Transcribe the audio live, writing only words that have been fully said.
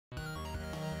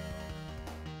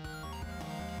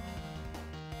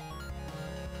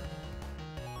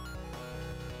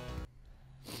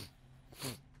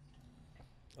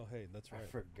hey, that's right.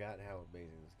 I forgot how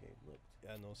amazing this game looked.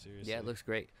 Yeah, no, seriously. Yeah, it looks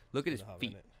great. Look at his Gonna hop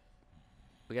feet. in it.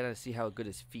 We gotta see how good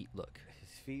his feet look.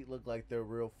 His feet look like they're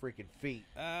real freaking feet.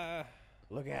 Ah,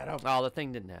 Look at him. Oh, the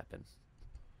thing didn't happen.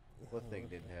 What thing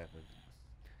didn't happen?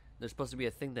 There's supposed to be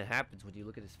a thing that happens when you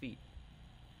look at his feet.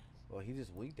 Well, he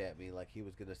just winked at me like he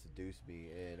was gonna seduce me,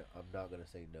 and I'm not gonna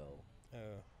say no. But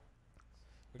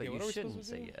what are you we shouldn't supposed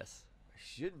to say do? yes. I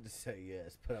shouldn't say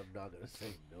yes, but I'm not gonna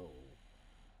say no.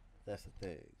 That's the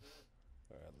thing.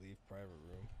 Alright, leave private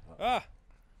room. Uh-oh.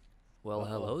 Well,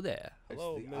 hello there.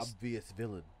 Hello, it's the Miss. obvious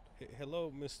villain.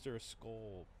 Hello, Mr.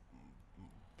 Skull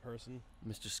person.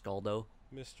 Mr. Skaldo.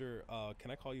 Mr. Can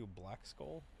I call you Black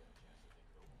Skull?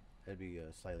 That'd be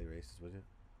slightly racist, wouldn't it?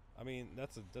 I mean,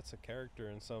 that's a character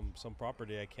in some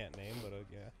property I can't name, but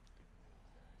yeah.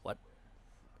 What?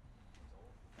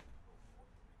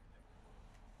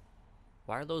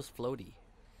 Why are those floaty?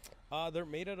 They're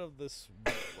made out of this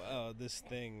this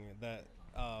thing that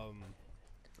I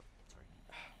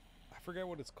forget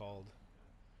what it's called.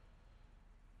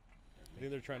 I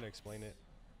think they're trying to explain it.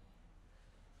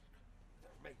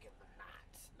 They're making the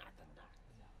knots, not the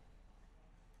knots.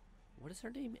 What is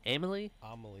her name? Emily?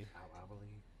 Amelie.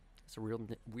 Amelie. It's a real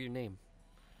weird name.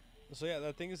 So yeah,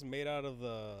 that thing is made out of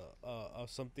the of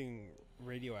something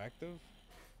radioactive.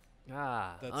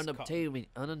 Ah, That's unobtainium.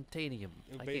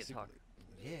 I can't Basically, talk.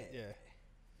 Yeah. yeah.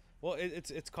 Well,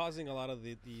 it's causing a lot of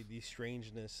the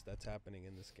strangeness that's happening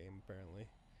in this game apparently.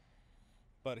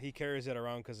 But he carries it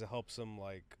around because it helps him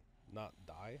like not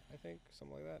die. I think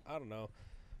something like that. I don't know.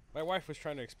 My wife was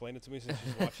trying to explain it to me since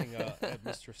she's watching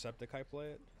Mr. Septic Eye play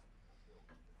it.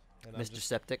 And Mr.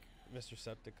 Septic. Mr.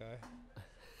 Septic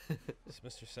Eye. It's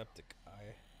Mr. Septic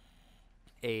Eye.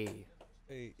 Hey.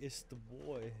 Hey, it's the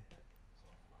boy.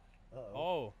 Uh-oh.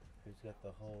 Oh, Who's got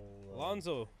the whole...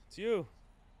 Alonzo, it's you.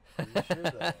 Are you sure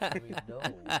though? I mean, no.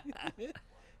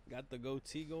 Got the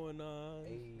goatee going on.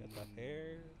 Hey. Got the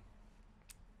hair.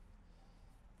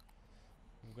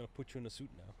 I'm gonna put you in a suit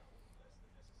now.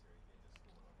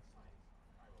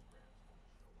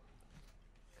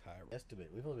 Kyra. Estimate.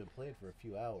 We've only been playing for a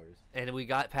few hours. And we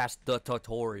got past the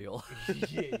tutorial.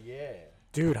 yeah.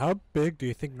 Dude, how big do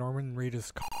you think Norman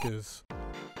Reedus' cock is?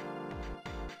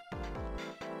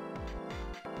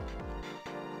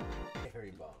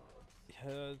 Harry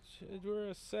bomb. You're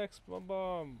a sex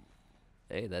bomb.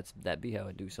 Hey, that'd be how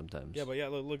I do sometimes. Yeah, but yeah,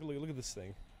 look at this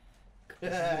thing.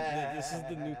 This is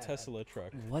the new Tesla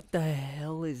truck. What the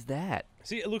hell is that?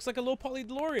 See, it looks like a little Poly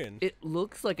DeLorean. It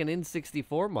looks like an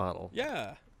N64 model.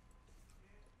 Yeah.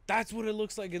 That's what it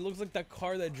looks like. It looks like that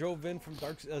car that drove in from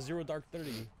Zero Dark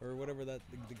 30 or whatever that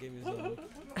the game is.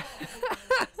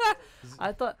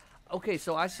 I thought, okay,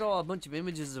 so I saw a bunch of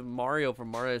images of Mario from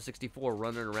Mario 64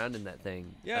 running around in that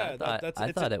thing. Yeah,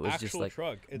 I thought it was just like,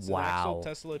 truck. It's wow. an actual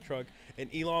Tesla truck, and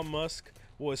Elon Musk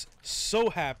was so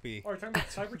happy. Oh, you're talking about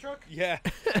Cybertruck? Yeah.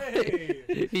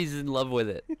 Hey! He's in love with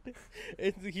it.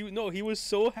 He was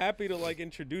so happy to like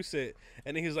introduce it,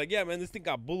 and he was like, "Yeah, man, this thing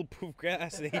got bulletproof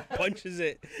glass," and he punches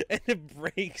it, and it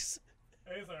breaks.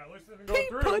 Hey, it's like, at least it didn't go He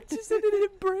through. punches it and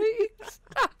it breaks.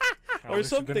 Or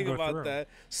something about that.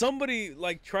 Somebody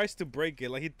like tries to break it,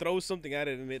 like he throws something at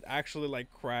it, and it actually like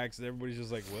cracks, and everybody's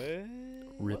just like, "What?"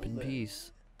 Rip in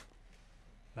peace.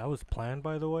 That was planned,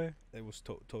 by the way. It was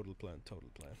total plan.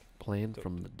 Planned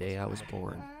from the day I was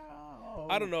born.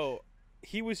 I don't know.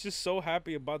 He was just so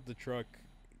happy about the truck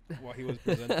while he was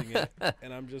presenting it,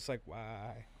 and I'm just like,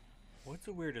 why? What's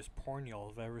the weirdest porn y'all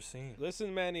have ever seen?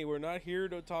 Listen, Manny, we're not here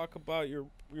to talk about your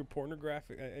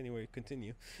pornographic. Anyway,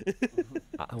 continue.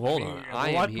 Hold on, I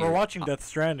am here. We're watching Death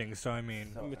Stranding, so I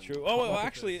mean. True. Oh, well,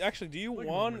 actually, do you Look at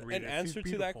want Norman an Reedus. answer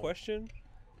He's to that beautiful. question?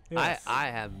 Yes. I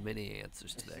have many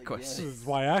answers to that question. This is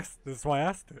why I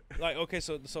asked it. Like, okay,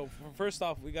 so first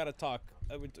off, we gotta talk.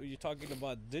 Are you talking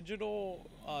about digital,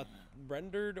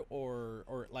 rendered,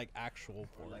 or like actual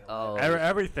porn? Oh,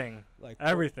 Everything. Like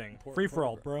Everything. Free for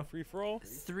all, bro. Free for all.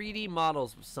 3D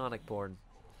models of Sonic porn.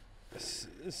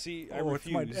 See, I Oh, it's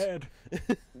my refuse. dad.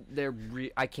 They're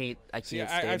I can't See,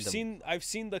 stand them. I've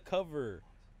seen the cover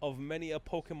of many a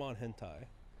Pokemon hentai.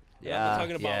 Yeah,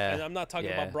 And I'm not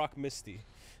talking about Brock Misty.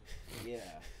 Yeah.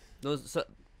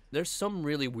 There's some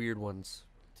really weird ones.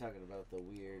 Talking about the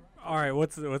weird. All right,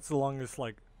 what's the longest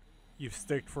like you've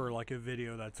sticked for like a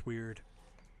video that's weird?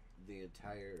 The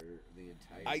entire.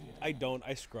 I don't.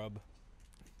 I scrub.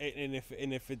 And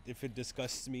if it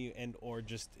disgusts me and or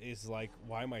just is like,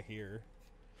 why am I here?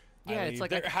 Yeah, it's like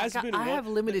there has been I have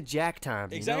limited jack time.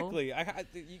 Exactly. You know?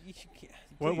 You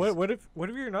can't, What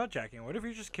if you're not jacking? What if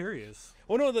you're just curious?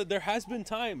 Oh no, there has been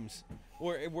times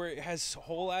where it has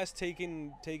whole ass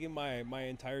taken my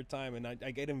entire time, and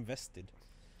I get invested.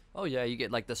 Oh yeah, you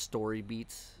get like the story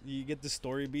beats. You get the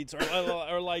story beats,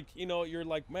 or like you're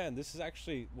like, man, this is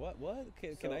actually what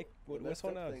can So, I the what's messed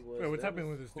going up on? thing was Wait, what's there happening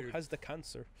was- with this Who dude? has the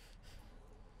cancer?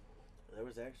 There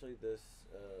was actually this.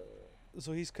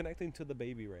 So he's connecting to the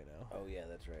baby right now, Oh yeah,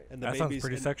 that's right. and the That sounds baby's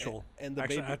pretty and- sexual. And the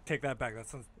Actually, baby, I take that back. That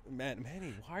sounds. Manny,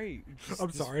 why are you?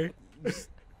 I'm sorry.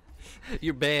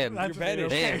 You're banned. That's You're okay,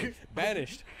 banished. okay.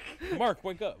 Banished. Mark,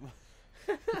 wake up.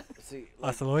 See,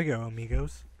 like, Hasta luego,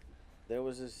 amigos. there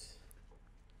was this.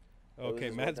 Okay,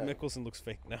 was Mads one time. Mikkelsen looks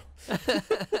fake now.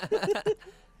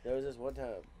 There was this one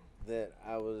time that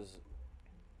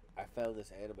I found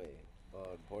this anime on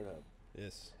Pornhub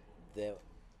Yes. that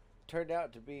turned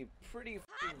out to be pretty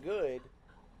f***ing good.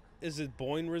 Is it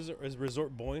Boyne Resort? Is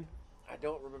Resort Boyne? I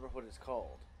don't remember what it's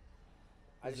called.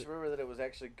 I Is just it- remember that it was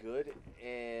actually good,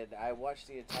 and I watched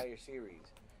the entire series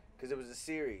because it was a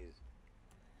series.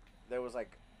 There was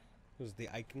like It was the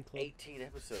Icon Club. 18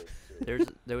 episodes. To it.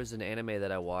 There was an anime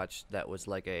that I watched that was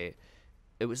like a,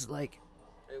 it was like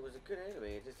It was a good anime.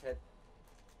 It just had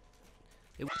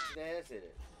It- ass in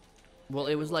it. well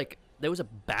it was like there was a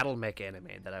battle mech anime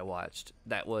that I watched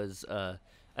that was a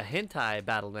hentai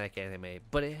battle mech anime,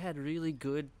 but it had really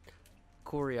good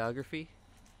choreography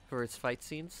for its fight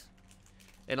scenes,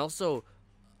 and also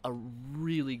a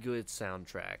really good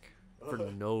soundtrack for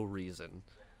no reason.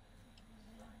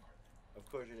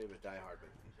 Of course, your name is Die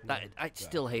Hardman. I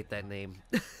still hate that name.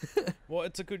 Well,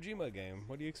 it's a Kojima game.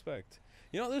 What do you expect?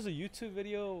 There's a YouTube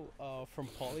video from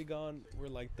Polygon where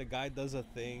like the guy does a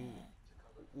thing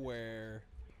where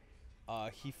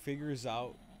he figures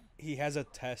out he has a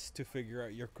test to figure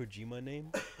out your Kojima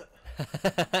name.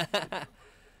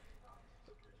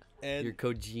 And Your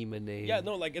Kojima name. yeah,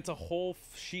 no, like it's a whole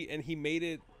sheet, and he made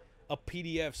it a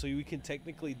PDF so we can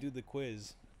technically do the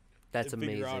quiz. That's and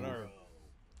figure out amazing.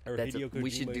 our That's Hideo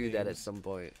we should Kojima do that at names. some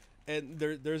point. And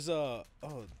there's a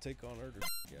take on order.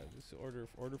 Yeah, this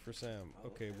order for Sam.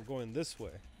 Okay, we're going this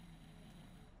way.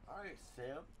 All right,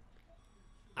 Sam.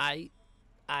 I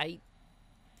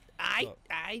What's up?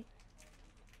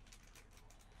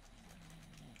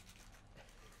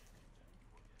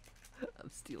 I'm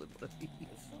stealing one of these.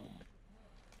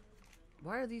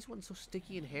 Why are these ones so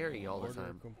sticky and hairy all the Order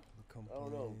time? I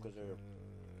don't know, 'cause they're-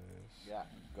 Yeah,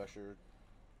 gusher,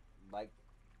 like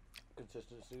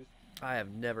consistencies. I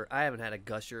haven't had a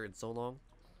gusher in so long.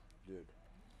 Dude,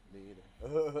 me either.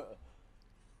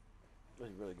 It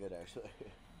was really good, actually.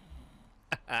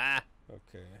 Ah.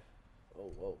 Okay. Oh,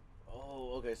 whoa.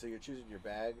 Oh, okay. So you're choosing your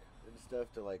bag and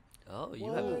stuff to like. Oh, you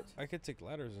What? haven't. I could take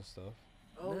ladders and stuff.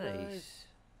 Oh, Nice.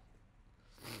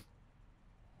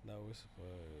 No, we're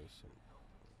supposed.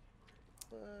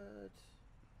 What?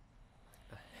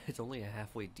 It's only a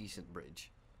halfway decent bridge.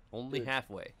 Only Dude.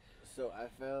 halfway. So I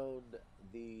found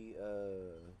the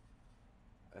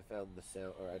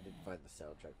sound, or I didn't find the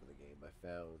soundtrack for the game. I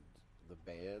found the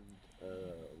band,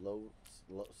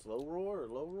 Slow Roar or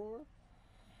Low Roar.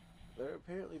 They're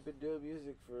apparently been doing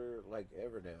music for like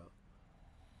ever now.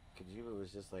 Kojima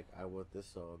was just like, I want this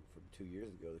song from 2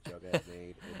 years ago that y'all guys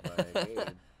made in my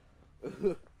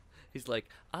game. He's like,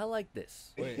 I like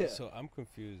this. Wait, Yeah. so I'm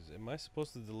confused. Am I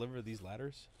supposed to deliver these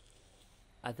ladders?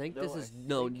 I think No, this I is think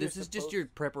no. you're This is just supposed- your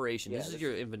preparation. Yeah, this is this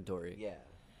your is- inventory. Yeah.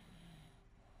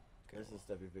 This is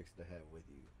stuff you're fixing to have with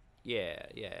you. Yeah,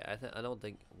 yeah. I don't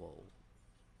think. Whoa.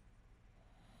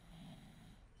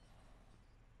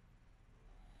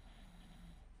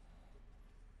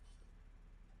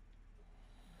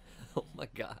 Oh my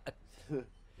god.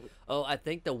 Oh, I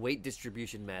think the weight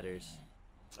distribution matters.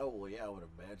 Oh well, yeah, I would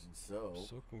imagine so. I'm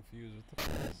so confused. What the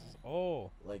fuck is this?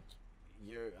 Oh, Like,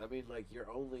 you're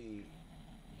only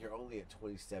at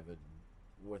 27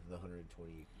 worth of the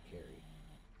 120 you can carry.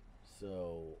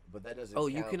 So, but that doesn't. Oh,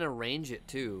 you count- can arrange it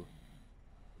too.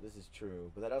 This is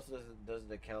true, but that also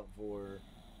doesn't account for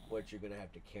what you're gonna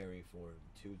have to carry for him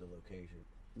to the location.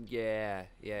 Yeah,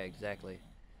 yeah, exactly.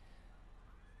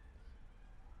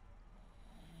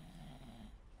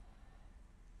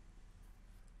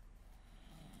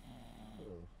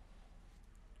 Oh.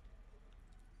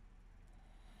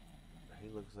 He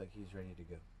looks like he's ready to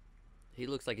go. He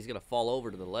looks like he's gonna fall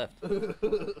over to the left.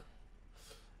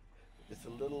 It's a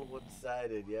little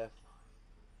one-sided, yeah.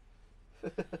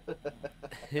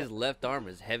 His left arm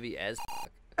is heavy as fuck.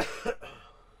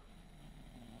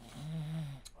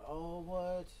 Oh,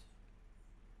 what?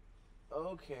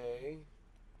 Okay.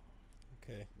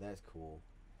 okay. That's cool.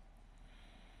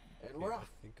 And Okay, we're I off.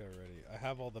 think I'm ready. I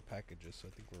have all the packages, so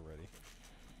I think we're ready.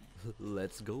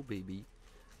 Let's go, baby.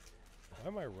 Why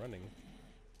am I running?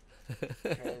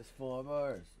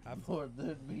 Transformers. Have- More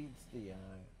than meets the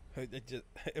eye.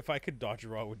 If I could dodge a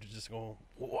rock, would you just go?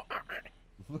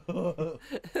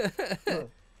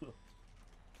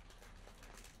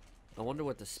 I wonder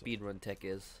what the speedrun tech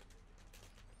is.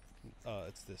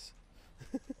 It's this.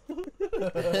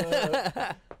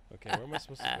 Okay, where am I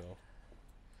supposed to go?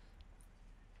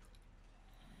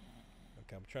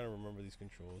 Okay, I'm trying to remember these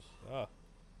controls.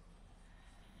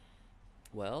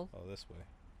 Well, Oh, this way.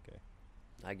 Okay.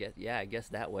 I guess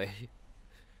that way.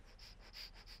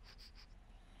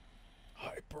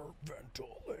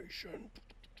 Hyperventilation.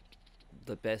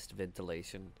 The best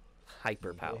ventilation.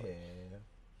 Hyper power. Yeah.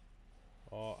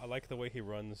 Oh, I like the way he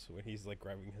runs when he's like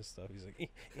grabbing his stuff. He's like,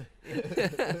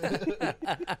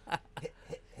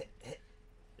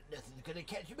 Nothing's gonna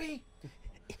catch me.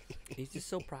 He's just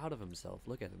so proud of himself.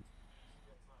 Look at him.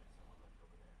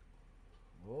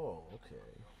 Whoa, okay.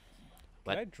 can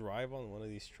What? I drive on one of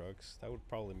these trucks? That would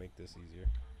probably make this easier.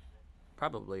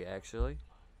 Probably, actually.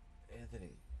 Anthony,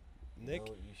 Nick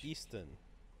know what you should- Easton.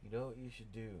 you know what you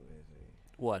should do, Anthony?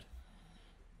 What?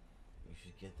 You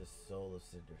should get the Soul of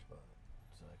Cinders mod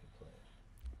so I can play it.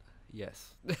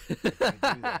 Yes. If you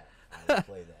do that, I will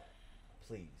play that.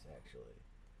 Please, actually.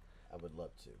 I would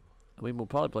love to. I mean, we'll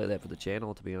probably play that for the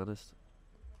channel, to be honest.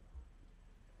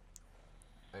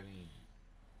 I mean,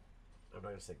 I'm not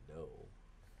gonna say no.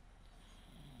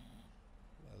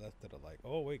 I left it a like.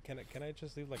 Oh wait, can I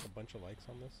just leave like a bunch of likes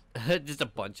on this? Just a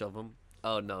bunch of them.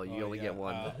 Oh, no, you Oh, only yeah, get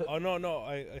one. oh no,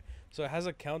 I so it has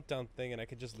a countdown thing, and I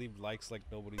could just leave likes like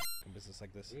nobody's f***ing business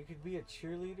like this. You could be a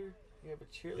cheerleader. You have a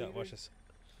cheerleader. Yeah, watch this.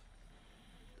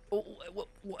 Oh,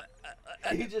 what?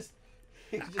 He just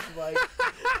like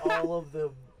all of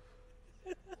them.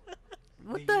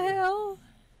 What the hell?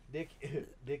 Nick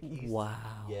Easton. Wow.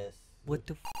 Yes. What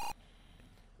the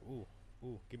Ooh,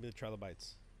 give me the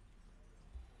trilobites.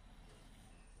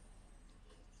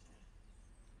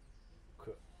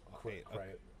 Wait,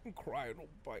 Cryobite. Acquired.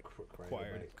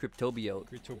 Cryptobiote.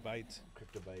 Cryptobite.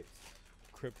 Cryptobites.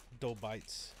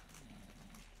 Cryptobites.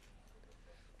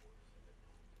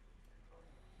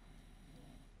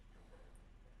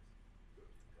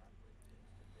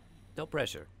 No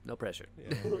pressure. No pressure.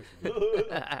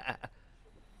 Yeah,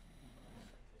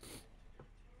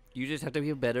 You just have to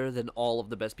be better than all of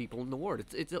the best people in the world.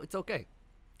 It's okay.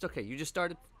 It's okay. You just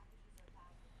started.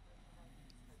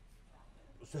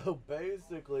 So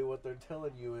basically, what they're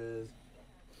telling you is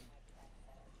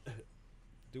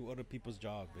do other people's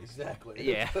job, basically. exactly.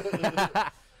 Yeah.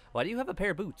 Why do you have a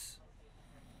pair of boots?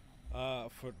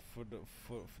 For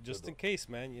just in case,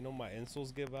 man. You know my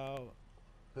insoles give out.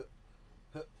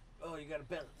 Oh, you gotta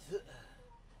balance.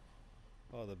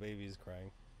 Oh, the baby's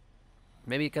crying.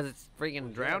 Maybe because it's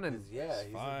freaking drowning. Yeah,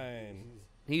 It's fine.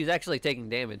 He's actually taking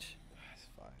damage. It's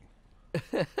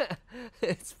fine.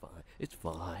 It's fine. It's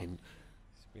fine.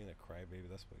 He's being a crybaby.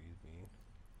 That's what he's being.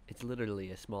 It's literally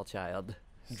a small child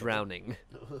drowning.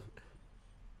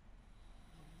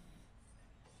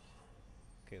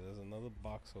 Okay, there's another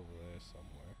box over there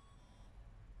somewhere.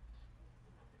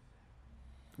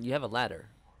 You have a ladder.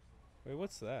 Wait,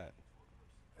 what's that?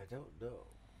 I don't know.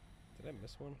 Did I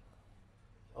miss one?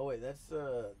 Oh wait, that's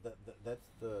that's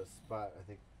the spot I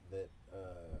think that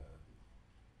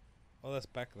Oh, that's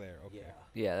back there. Okay. yeah.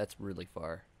 Yeah, that's really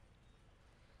far.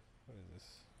 What is this?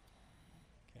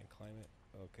 Can't climb it.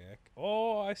 Okay.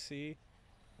 Oh, I see.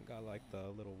 Got like the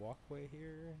little walkway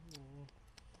here.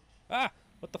 Ah!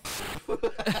 What the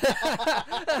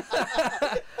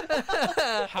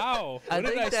How? What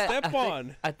did I step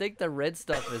on? I think the red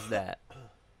stuff is that.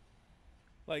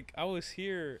 Like, I was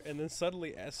here, and then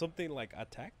suddenly something, like,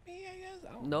 attacked me, I guess?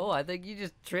 I don't know. No, I think you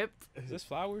just tripped. Is this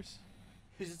flowers?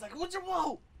 He's just like, what's your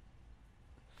whoa?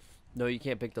 No, you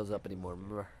can't pick those up anymore.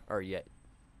 Remember? Or yet.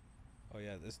 Oh,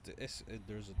 yeah, there's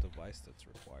a device that's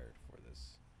required for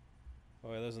this.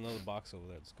 Oh, yeah, there's another box over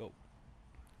there. Let's go.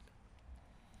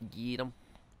 Get him.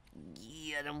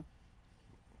 Get him.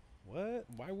 What?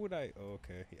 Why would I? Oh,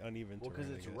 okay. Uneven Well, terrain,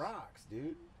 because I it's guess. rocks,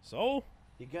 dude. So?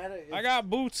 You gotta. I got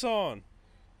boots on.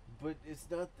 But it's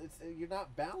not. It's you're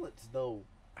not balanced though.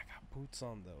 I got boots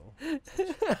on, though.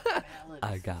 Balance.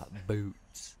 I got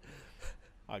boots.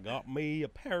 I got me a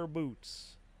pair of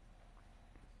boots.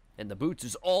 And the boots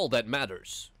is all that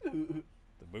matters. The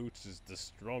boots is the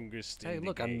strongest Hey, in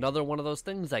look, the game. another one of those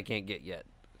things I can't get yet.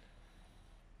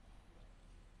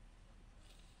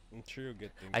 I'm sure you'll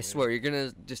get things I later. swear, you're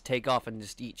gonna just take off and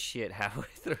just eat shit halfway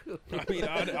through. I mean,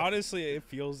 honestly, it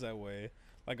feels that way.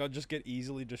 Like, I'll just get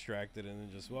easily distracted and then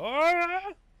just...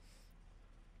 Ah!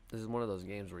 This is one of those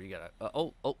games where you gotta...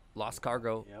 oh, lost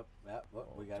cargo. Yep. Yep.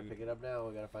 Well, we Oh, gotta dude. pick it up now.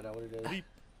 We gotta find out what it is. Leap.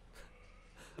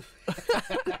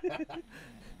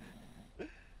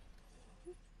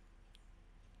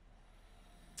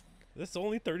 This is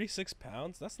only 36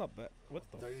 pounds. That's not bad. What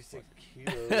the 36 fuck?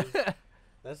 kilos.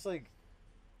 That's like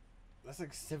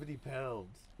 70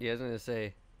 pounds. Yeah, I was gonna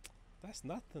say That's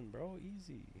nothing, bro.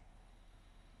 Easy.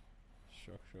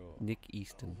 Sure. Nick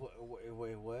Easton.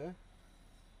 Wait, what?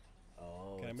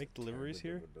 Oh. Can I it's make a deliveries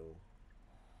here? terminal.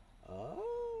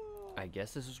 Oh. I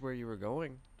guess this is where you were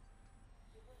going.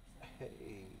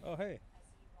 Hey. Oh, hey.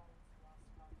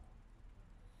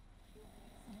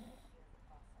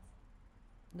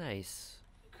 Nice.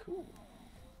 Cool.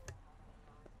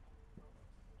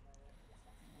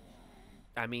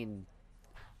 I mean,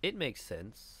 it makes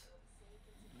sense.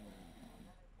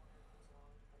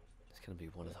 It's gonna be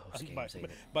one of those By, games, ain't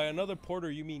it? by another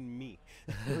porter, you mean me.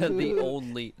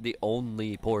 the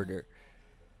only porter,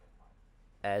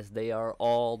 as they are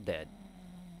all dead.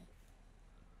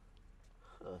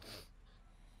 Huh.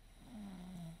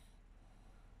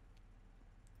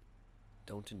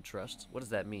 Don't entrust. What does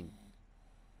that mean?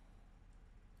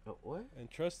 Oh, what?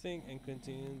 Entrusting and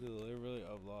continuing the delivery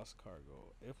of lost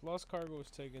cargo. If lost cargo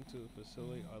is taken to a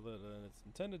facility other than its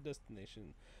intended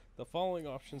destination, the following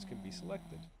options can be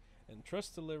selected.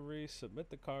 Entrust delivery, submit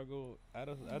the cargo at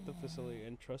the facility,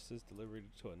 entrust its delivery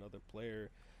to another player.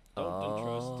 Don't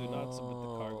entrust, do not submit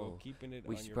the cargo, Oh. keeping it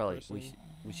We on should your probably person.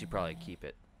 we should probably keep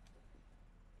it.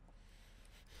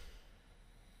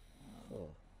 Huh.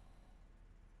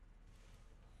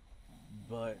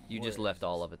 But You just left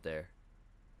all of it there.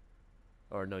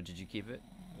 Or no, did you keep it?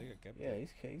 I think I kept Yeah, it.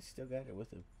 he's still got it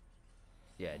with him.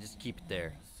 Yeah, just keep it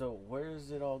there. So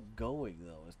where's it all going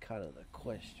though? Is kind of the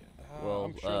question. Well,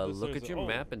 I'm sure look there's at your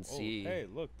map and see. Hey,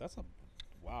 look, that's a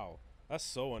wow. That's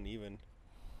so uneven.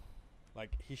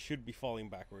 Like he should be falling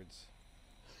backwards.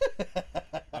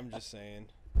 I'm just saying.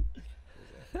 Oh,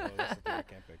 that's the thing I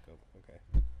can't pick up. Okay.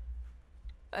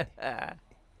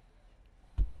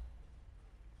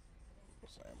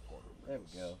 Sam Porter. There we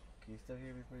go. Can you still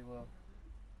hear me pretty well?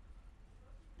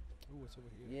 Ooh, what's over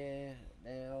here?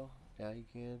 Yeah, now you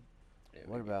can.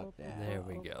 What about now? There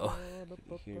we go. Can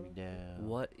you hear me now?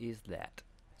 What is that?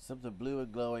 Something blue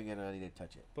and glowing, and I need to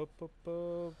touch it.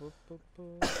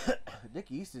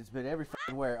 Nick Easton's been every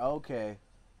f***ing where. Okay.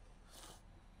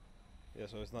 Yeah,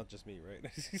 so it's not just me, right?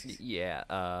 Yeah,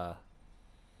 I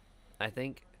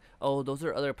think. Oh, those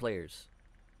are other players.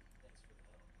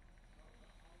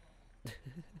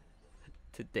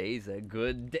 Today's a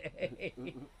good day.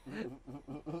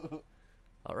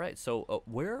 All right, so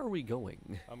where are we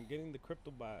going? I'm getting the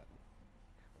crypto mine.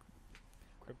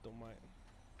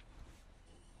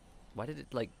 Why did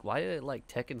it like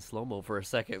Tekken slow-mo for a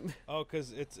second? Oh,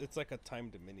 cause it's like a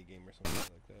timed mini game or something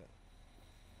like that.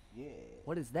 Yeah.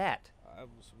 What is that?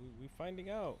 We finding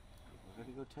out. We're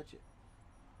gonna go touch it.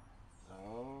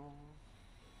 Oh.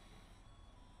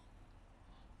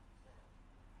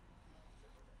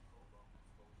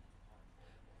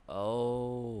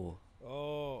 Oh,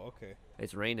 Oh, okay.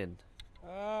 it's raining.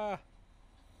 Ah.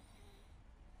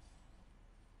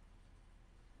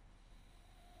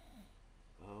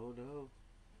 Oh no.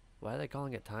 Why are they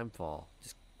calling it timefall?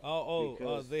 Just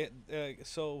Because-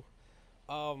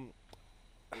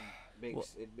 Makes Well,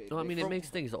 it no, I mean it from- makes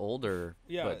things older.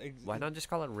 Yeah, but why not just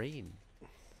call it rain?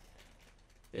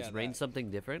 Is Yeah, rain that.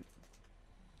 something different?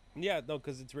 Yeah, no,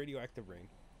 cause it's radioactive rain.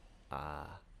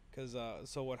 Ah, Cause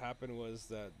so what happened was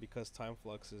that because time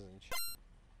fluxes and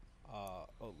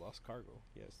lost cargo.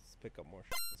 Yes, let's pick up more.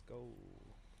 Let's go.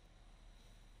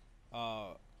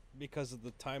 Because of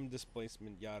the time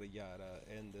displacement, yada yada,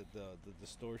 and the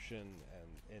distortion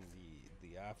and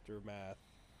the aftermath.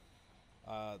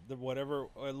 The whatever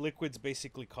liquids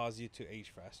basically cause you to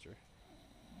age faster,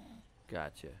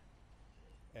 gotcha.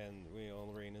 and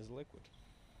rain is liquid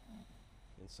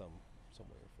in some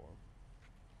way or form.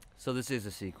 So this is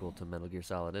a sequel to Metal Gear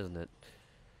Solid, isn't it?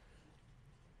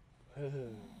 Okay,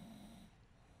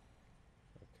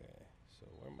 so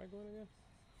where am I going again?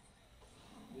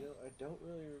 You know, I don't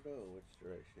really know which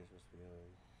direction you're supposed to be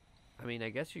going. I mean, I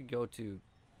guess you go to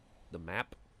the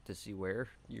map to see where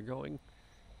you're going.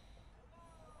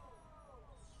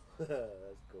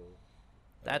 That's cool.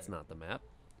 That's not the map.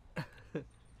 There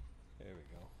we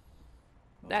go.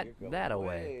 That- you're going that away.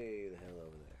 way the hell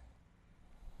over there.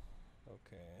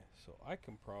 Okay, so I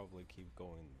can probably keep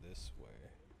going this way.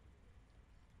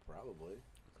 Probably.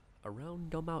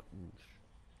 Around the mountains.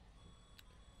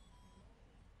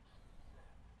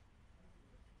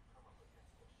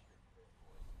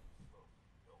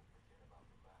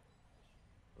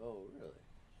 Oh, really?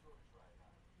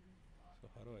 So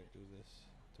how do I do this?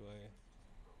 Do I?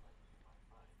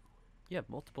 Yeah,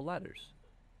 multiple ladders.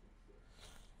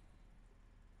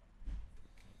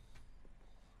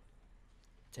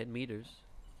 $10 meters.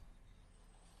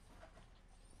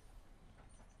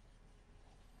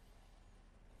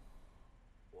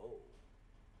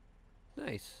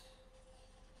 Nice.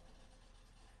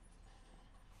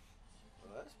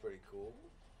 Well, that's pretty cool.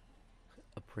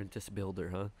 Apprentice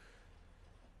builder, huh?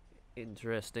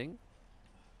 Interesting.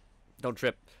 Don't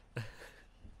trip.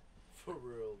 For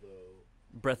real though.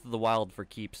 Breath of the Wild for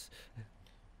keeps.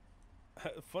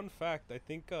 Fun fact, I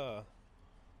think if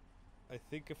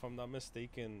I'm not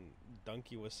mistaken,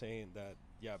 Donkey was saying that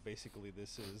yeah, basically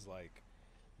this is like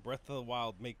Breath of the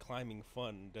Wild made climbing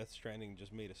fun. Death Stranding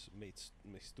just made us made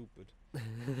stupid.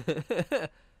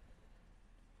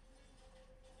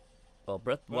 Well,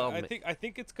 Breath of the But Wild. I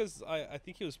think it's because I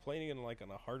think he was playing it in like on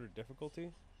a harder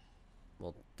difficulty.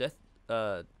 Well, Breath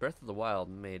of the Wild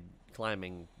made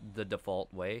climbing the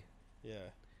default way,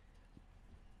 Yeah.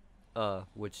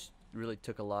 which really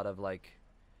took a lot of like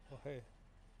Oh hey.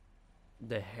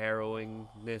 the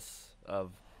harrowingness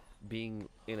of being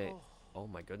in it. Oh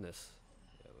my goodness.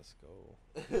 Yeah, let's go.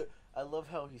 I love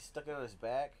how he stuck it on his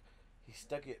back. He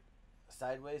stuck it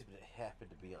sideways, but it happened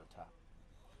to be on top.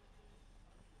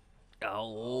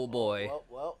 Oh boy.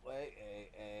 Well, wait,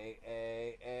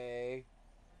 hey.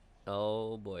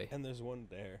 Oh boy. And there's one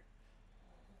there,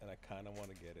 and I kind of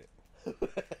want to get it.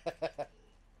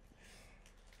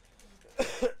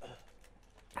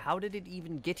 How did it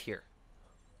even get here?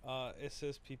 It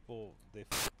says people they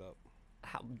fucked up.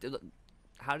 How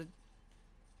did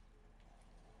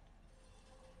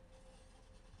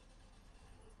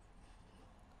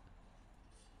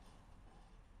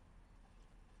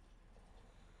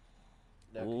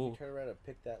Now, can Ooh. you turn around and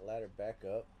pick that ladder back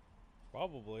up?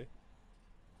 Probably.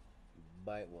 You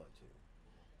might want to.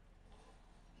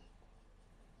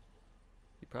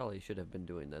 you probably should have been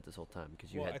doing that this whole time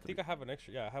because you Well, had I think I have an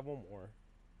extra. Yeah, I have one more.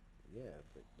 Yeah,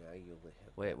 but now you only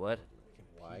have. Wait, one. what?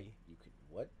 Why? pee. You can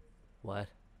what? What?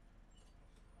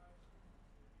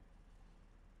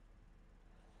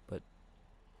 But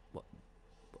what?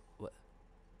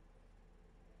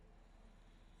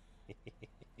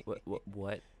 What?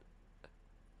 What?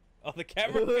 Oh, the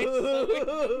camera face.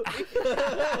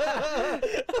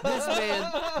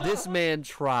 This man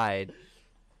tried.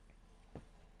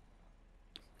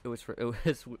 It was for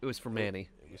Manny.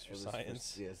 It was for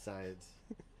science. Yeah, science.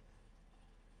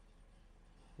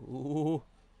 Ooh.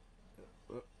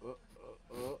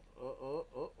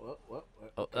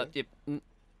 Oh, yep.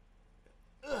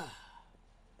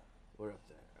 We're up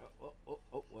there.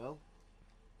 Well.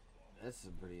 That's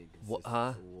some pretty inconsistent. What,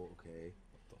 huh? Okay.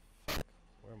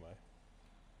 Where am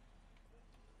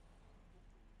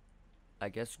I? I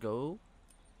guess go.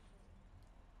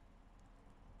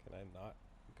 Can I not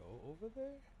go over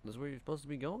there? This is where you're supposed to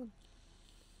be going.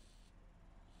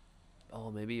 Oh,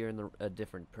 maybe you're in a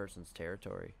different person's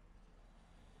territory.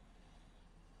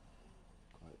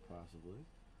 Quite possibly.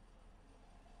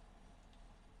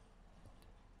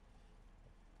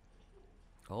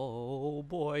 Oh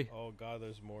boy. Oh god,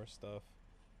 there's more stuff.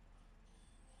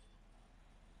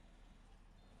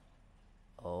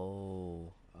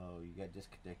 Oh. Oh, you got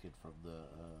disconnected from the.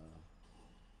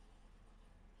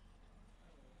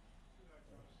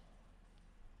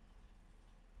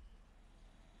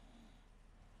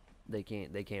 They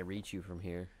can't reach you from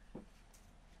here.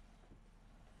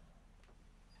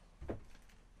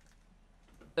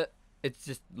 It's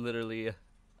just literally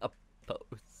a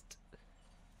post.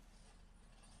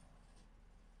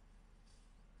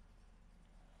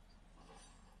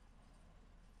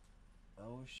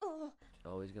 Oh shit.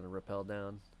 Oh, he's gonna rappel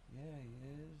down. Yeah, he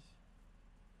is.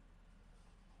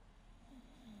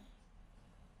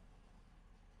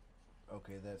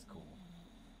 Okay, that's cool.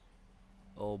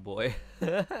 Oh boy.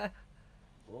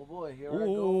 Oh boy, here I go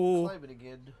Ooh. climbing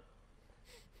again.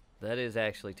 That is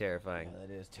actually terrifying. Yeah,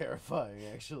 that is terrifying,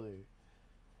 actually.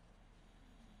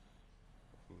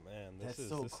 Man, That's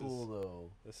so cool, though.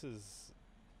 This is.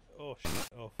 Oh shit.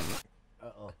 Oh. Fuck.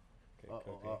 Uh-oh. Okay,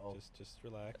 Uh-oh, okay. uh-oh. Just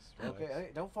relax. Okay, hey,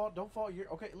 don't fall. You're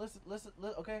okay. Listen.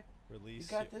 Okay. Release.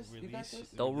 You got this, you got Release. this.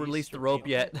 Don't release the your rope anal-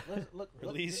 yet. Look,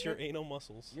 Release you're your good. anal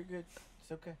muscles. You're good.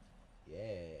 It's okay. Yeah.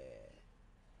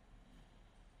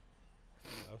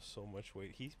 That was so much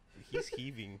weight. He's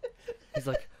heaving. He's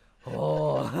like,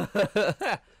 oh.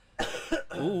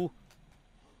 Ooh.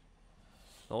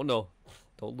 Oh no.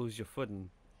 Don't lose your footing.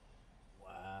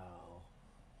 Wow.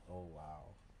 Oh wow.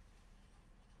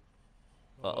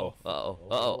 Uh-oh. Uh-oh.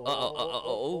 Uh-oh.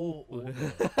 Uh-oh.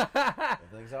 Uh-oh.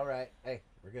 Everything's all right. Hey,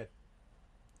 we're good.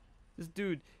 This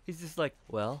dude, he's just like,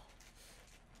 well,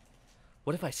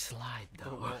 what if I slide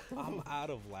though? I'm out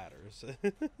of ladders.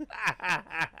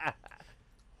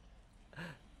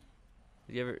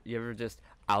 You ever just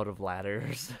out of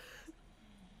ladders?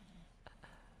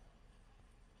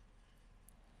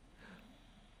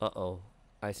 Uh-oh.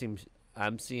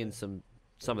 I'm seeing some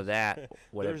some of that.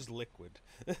 Whatever. There's liquid.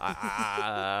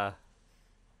 Uh,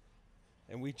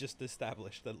 And we just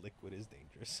established that liquid is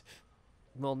dangerous.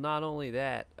 well, not only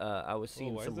that, I was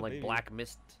seeing why is some the like baby- black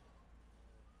mist.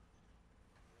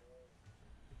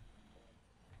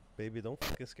 Baby, don't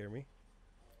fucking scare me.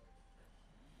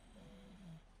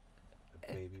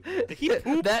 Baby Did he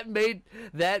poop? that made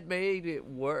it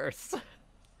worse.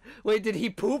 Wait, did he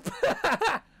poop? You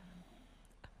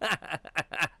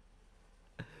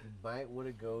might want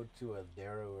to go to a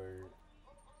narrower.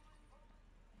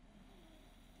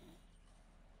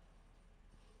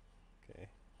 Okay.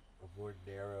 A more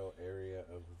narrow area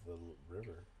of the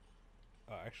river.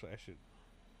 Oh, actually,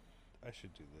 I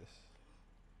should do this.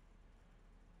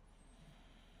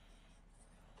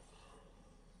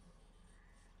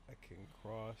 I can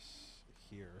cross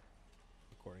here,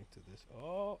 according to this.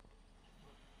 Oh,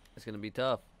 It's gonna be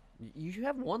tough. You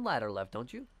have one ladder left,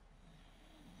 don't you?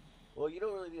 Well, you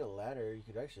don't really need a ladder. You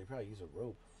could actually probably use a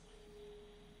rope.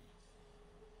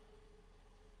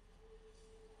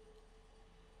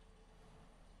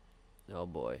 Oh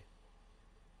boy.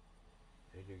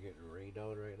 And you're getting rained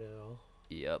on right now.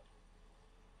 Yep.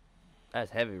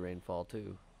 That's heavy rainfall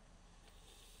too.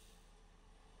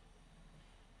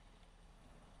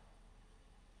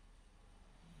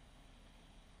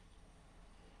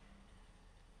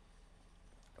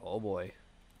 Oh boy.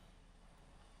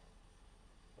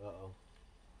 Uh-oh.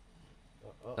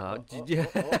 Did you?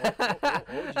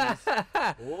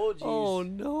 Oh, jeez. Oh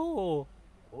no.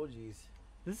 Oh, jeez.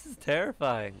 This is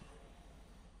terrifying.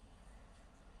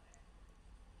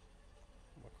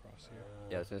 I'm across here.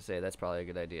 Yeah, I was gonna say that's probably a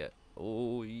good idea.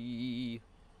 Oh,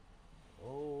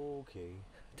 Okay.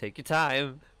 take your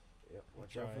time. Yep,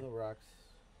 watch out for try. the rocks.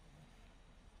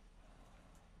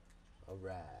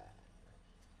 Alright.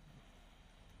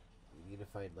 You need to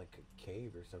find like a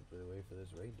cave or something and wait for this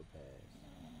rain to pass.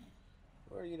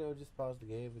 Or, you know, just pause the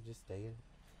game and just stay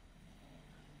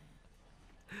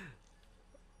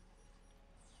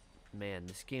in. Man,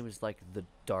 this game is like the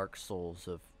Dark Souls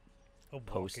of Oh,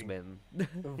 Postmen.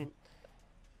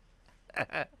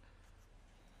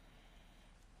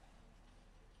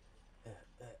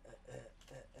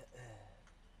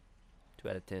 2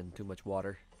 out of 10. Too much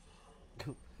water.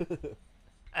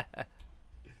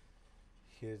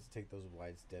 He has to take those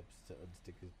wide steps to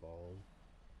unstick his balls.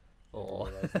 Oh.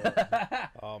 You realize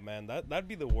that? Oh man, that'd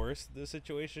be the worst the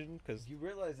situation, cause You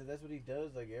realize that that's what he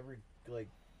does like every like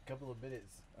couple of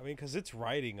minutes. I mean, cause it's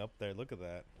riding up there. Look at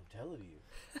that. I'm telling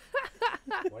you.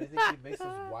 Why do you think he makes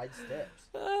those wide steps?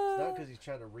 It's not because he's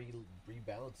trying to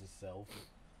rebalance himself.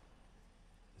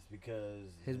 It's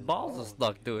because His balls are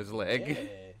stuck to his leg.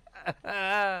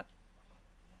 Yeah.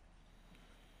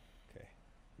 Okay,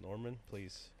 Norman,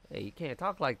 please. Hey, you can't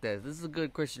talk like that. This is a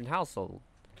good Christian household.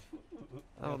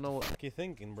 I don't know what. What you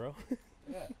thinking, bro?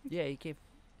 Yeah. Yeah, you can't.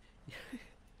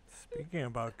 Speaking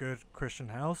about good Christian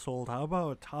household, how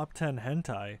about top 10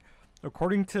 hentai?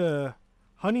 According to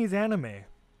Honey's Anime,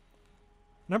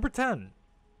 number 10,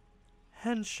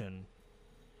 Henshin.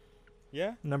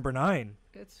 Yeah. Number 9,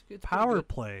 It's pretty Power good.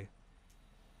 Play.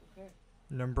 Okay.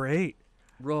 Number 8,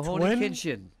 Rohoni Twin-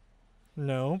 Kenshin.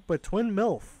 no, but Twin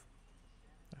MILF.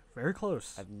 Very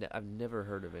close. I've never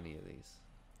heard of any of these.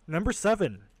 Number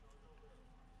 7,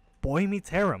 Boy Meets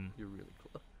Harem. You're really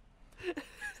close.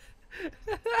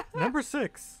 Number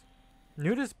 6,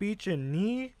 Nudist Beach in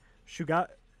Ni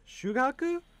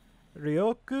Shugaku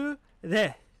Ryoku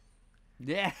De.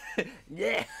 Yeah,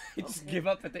 yeah. Just give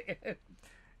up at the end.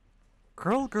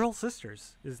 Girl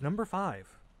Sisters is number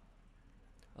 5.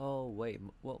 Oh wait,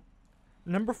 well,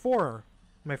 Number 4,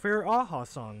 my favorite Aha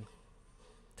song,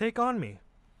 Take On Me.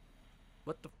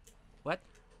 what the, what?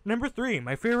 Number 3,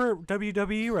 my favorite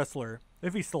WWE wrestler,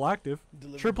 if he's still active,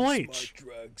 Triple H.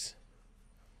 Drugs.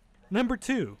 Number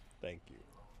 2, Thank you.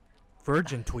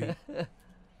 Virgin Tweet.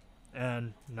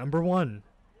 And number 1,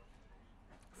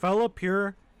 Fella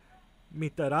Pure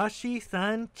Mitarashi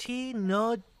Sanchi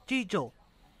no Jijo.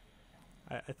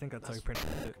 I think that's how you pronounce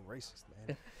it. Fucking racist,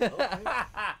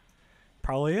 man.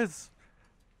 Probably is.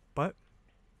 But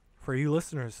for you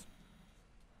listeners,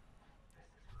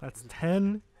 that's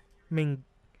 10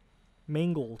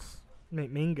 mangles,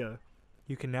 manga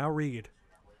you can now read.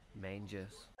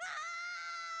 Manjas.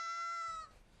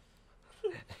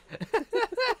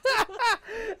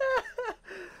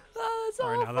 Oh, that's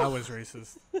Sorry, now awful. that was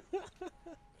racist.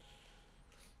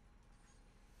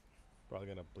 Probably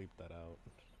gonna bleep that out.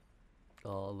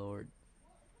 Oh Lord.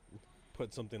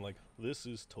 Put something like, "This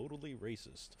is totally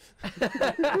racist."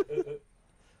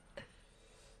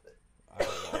 I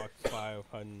walked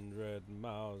 500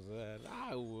 miles and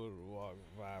I would walk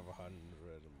 500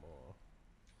 more.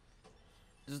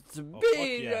 It's fuck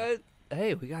me. yeah.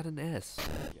 Hey, we got an S.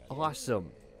 Yeah,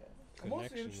 Awesome. I'm also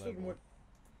connection interested in level. what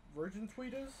Virgin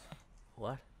Tweet is.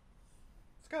 What?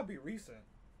 It's gotta be recent.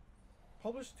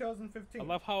 Published 2015. I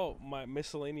love how my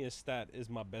miscellaneous stat is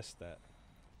my best stat.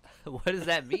 What does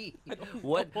that mean?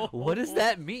 What does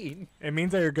that mean? It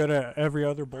means that you're good at every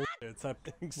other bullshit except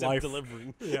life.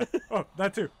 Delivering. Yeah. Oh,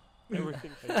 that too.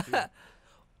 Everything I do.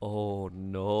 Oh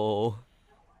no.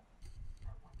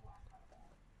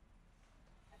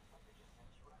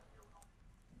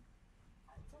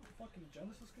 Is that a fucking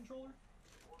Genesis controller?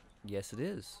 Yes, it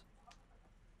is.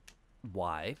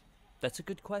 Why? That's a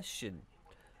good question.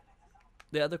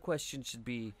 The other question should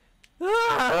be,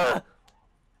 "Ah!"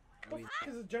 I mean, What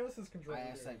is a Genesis controller? I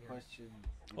asked doing that here? question.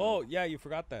 Oh yeah, you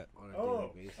forgot that. On a Oh,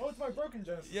 daily basis. oh, it's my broken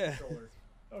Genesis Yeah. controller.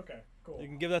 Okay, cool. You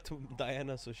can give that to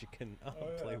Diana so she can Oh,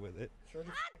 play yeah. with it. Sure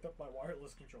just f***ed up my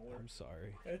wireless controller. I'm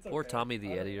sorry. It's Or okay. Tommy the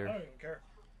I don't- editor. I don't even care.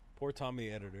 Poor Tommy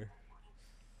editor.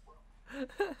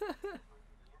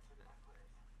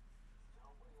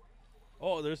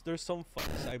 Oh, there's some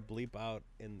fucks I bleep out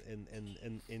in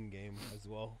game as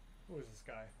well. Who is this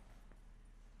guy?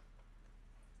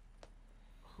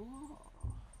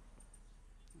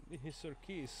 He's your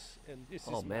keys, and this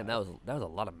Oh is man, my- that was a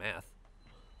lot of math.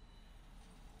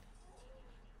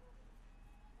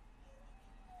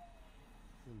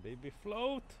 Baby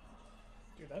float.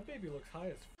 Dude, that baby looks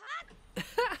high as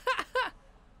f***.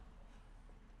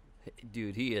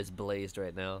 Dude, he is blazed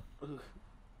right now.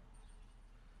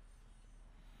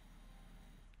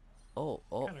 Oh,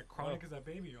 What kind of chronic is that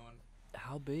baby on?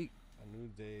 how big? A new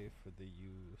day for the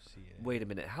UCA. Wait a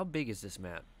minute, how big is this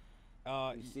map?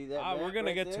 You see that we're map gonna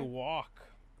right get there? to walk.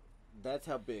 That's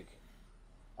how big.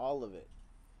 All of it.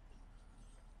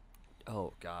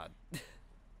 Oh God.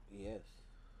 Yes.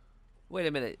 Wait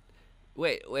a minute.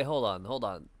 Wait, hold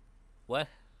on. What?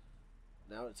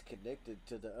 Now it's connected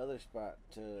to the other spot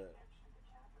to.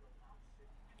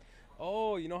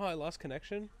 Oh, you know how I lost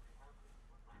connection?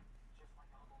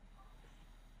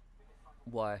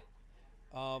 Why?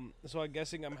 So I'm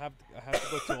guessing I have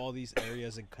to go to all these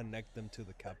areas and connect them to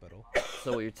the capital.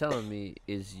 So what you're telling me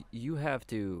is you have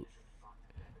to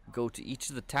go to each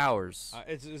of the towers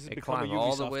It's and become a climb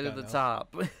all the Ubisoft way to guy the now.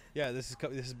 top. Yeah, this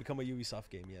has become a Ubisoft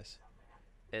game. Yes.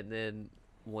 And then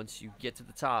once you get to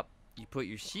the top, you put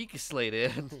your Sheikah slate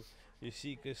in. Your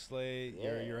Sheikah slate,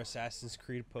 Yeah. your Assassin's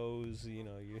Creed pose. You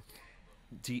know you.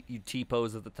 You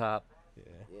T-pose at the top. Yeah.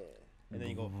 Yeah. And then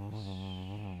you go.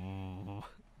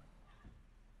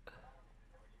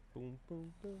 Boom,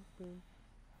 boom, boom, boom.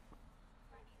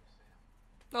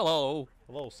 Hello.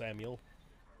 Hello, Samuel.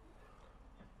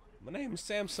 My name is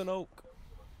Samson Oak,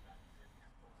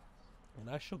 and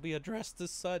I shall be addressed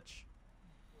as such.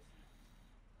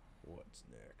 What's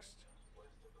next?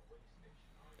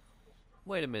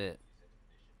 Wait a minute.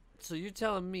 So you're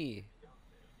telling me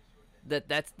that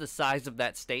that's the size of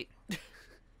that state?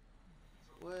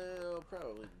 Well,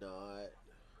 probably not.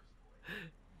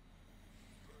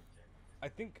 I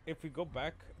think if we go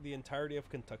back, the entirety of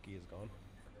Kentucky is gone.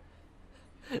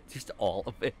 Just all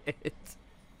of it.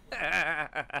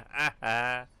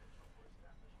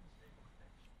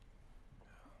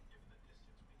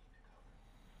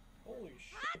 Holy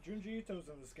shit, Junji Ito's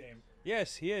in this game.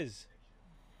 Yes, he is.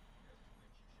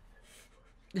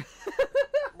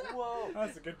 Whoa.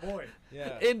 That's a good boy.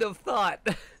 Yeah. End of thought.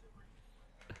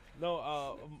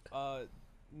 No,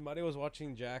 Mario was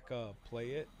watching Jack play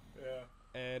it,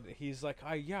 Yeah. and he's like,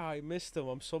 yeah, I missed him.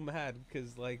 I'm so mad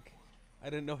because like I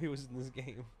didn't know he was in this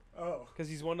game Oh, because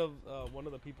he's one of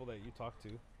the people that you talk to.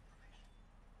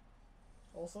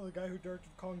 also the guy who directed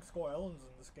Kong Skull Island's in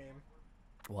this game.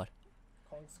 What?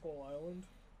 Kong Skull Island.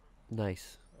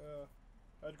 Nice.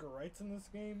 Edgar Wright's in this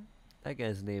game. That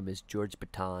guy's name is George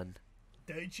Baton.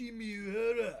 Daichi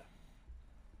Miura.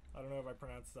 I don't know if I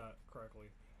pronounced that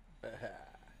correctly, but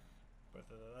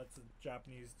that's a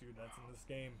Japanese dude that's in this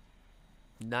game.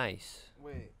 Nice.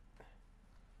 Wait.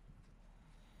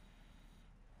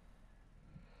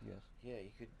 Yes. Yeah, you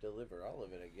could deliver all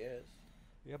of it, I guess.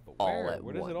 Yeah, but All where? at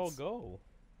Where does it all once. go?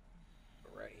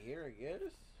 Right here, I guess.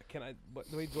 Can I? But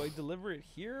wait, do I deliver it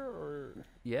here or is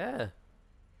Yeah.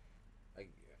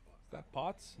 that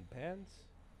pots and pans?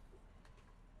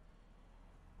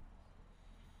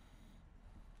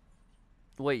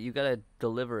 Wait, you gotta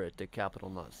deliver it to Capital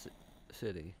Knot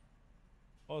City.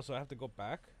 Oh, so I have to go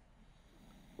back?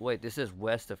 Wait, this is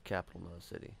west of Capital Knot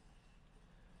City.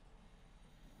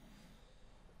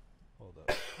 Hold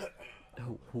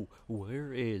up.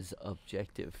 Where is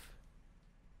objective?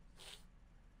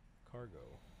 Cargo.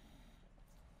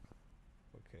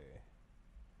 Okay.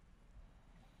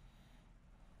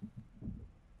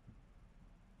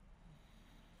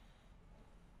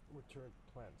 Return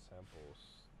plant samples.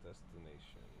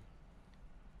 Destination.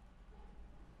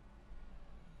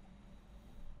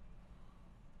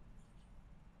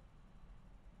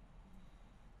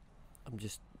 I'm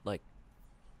just like,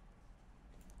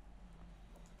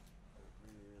 I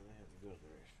really have to go to the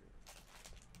restroom.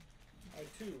 I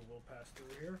too will pass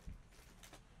through here.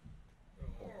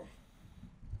 Oh.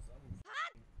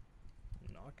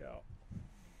 Some knockout.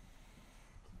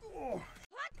 Oh.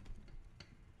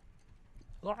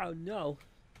 oh no.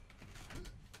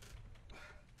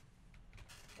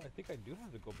 I think I do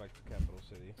have to go back to Capital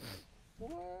City.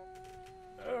 What?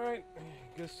 All right.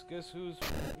 Guess who's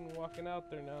fucking walking out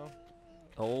there now?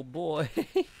 Oh boy.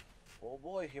 Oh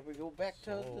boy, here we go back to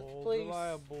So the place.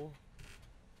 reliable.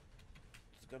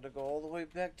 It's gonna go all the way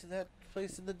back to that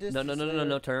place in the distance.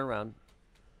 No. Turn around.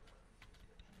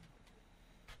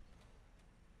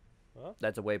 Huh?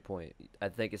 That's a waypoint. I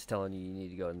think it's telling you need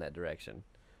to go in that direction.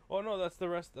 Oh no, that's the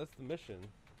rest. That's the mission.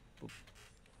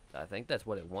 I think that's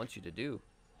what it wants you to do.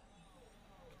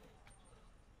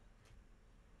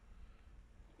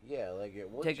 Yeah, like it.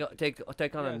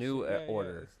 Take on a Yeah, new see, yeah,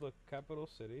 order. Yeah, it's look, Capital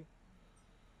City.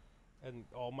 And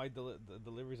all my the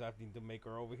deliveries I need to make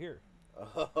are over here.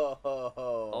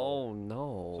 Oh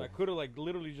no. So I could have like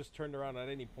literally just turned around at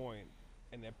any point,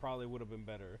 and it probably would have been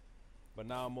better. But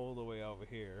now I'm all the way over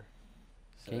here.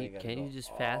 So Can they you- gotta can you go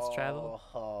just fast travel?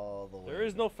 all the way There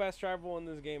is back. no fast travel in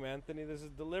this game, Anthony. This is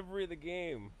delivery of the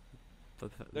game.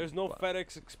 There's no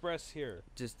FedEx Express here.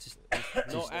 just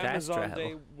No fast Amazon travel.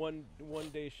 day one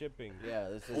day shipping. Yeah,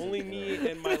 this is Only me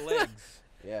and my legs.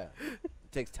 Yeah, it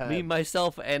takes time. Me,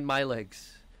 myself, and my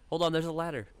legs. Hold on, there's a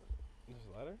ladder. There's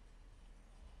a ladder.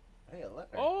 Hey, a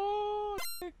letter. Oh,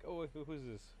 sick. Oh, wait, who's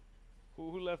this?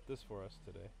 Who left this for us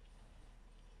today?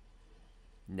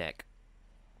 Neck.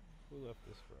 Who left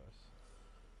this for us?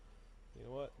 You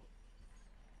know what?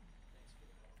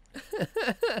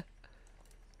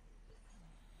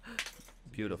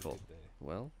 Beautiful. Good day.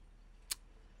 Well,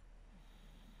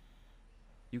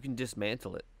 you can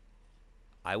dismantle it.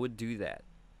 I would do that.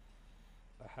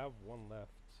 I have one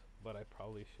left, but I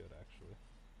probably should actually.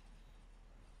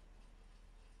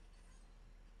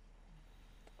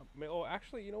 Oh,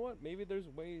 actually, you know what? Maybe there's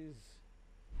ways.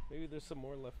 Maybe there's some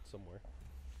more left somewhere.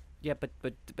 Yeah, but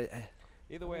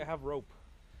Either way, I have rope.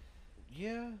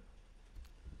 Yeah,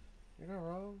 you're not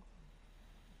wrong.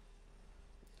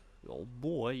 oh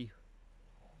boy.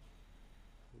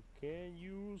 Can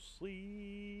you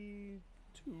see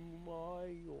to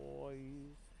my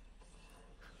eyes?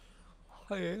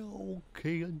 How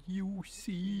can you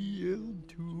see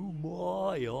into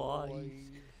my eyes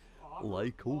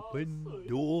like open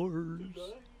doors?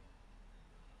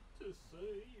 To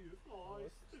say if I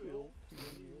still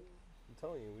feel I'm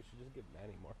telling you, we should just get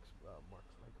Manny Mark's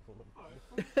microphone.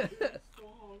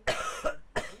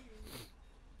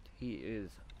 He is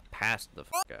passed the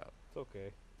fuck out. It's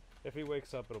okay. If he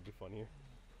wakes up, it'll be funnier.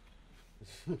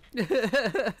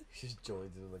 He just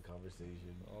joins in the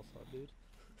conversation. Also, dude.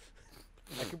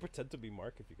 I can pretend to be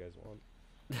Mark if you guys want.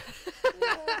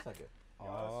 It's like it.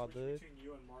 Aw, dude. between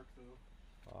you and Mark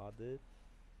though. Aw, dude.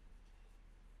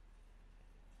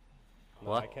 No,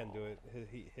 What? I can't do it.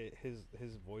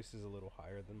 His voice is a little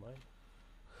higher than mine.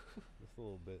 Just a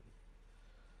little bit.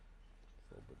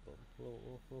 Just a little bit, though.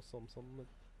 Little something.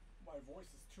 My voice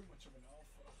is too much of an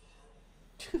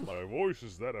alpha. My voice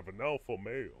is that of an alpha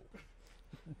male.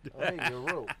 Oh, hey, your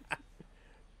rope.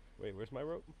 Wait, where's my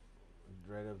rope?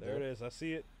 Right up There it is. I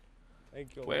see it.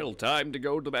 Thank you. Well, time to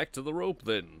go back to the rope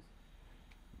then.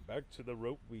 Back to the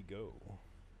rope we go.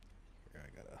 Here,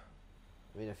 I gotta.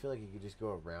 I mean, I feel like you could just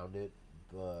go around it,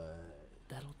 but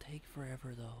That'll take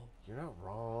forever though. you're not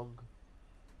wrong.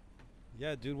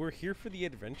 Yeah, dude, we're here for the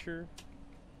adventure.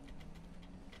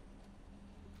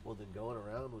 Well, then going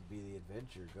around would be the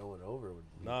adventure. Going over would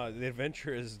be. Nah, the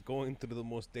adventure is going through the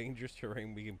most dangerous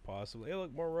terrain we can possibly. Hey,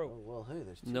 look, more Oh, rope. well, hey,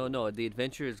 there's two. No, the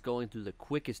adventure is going through the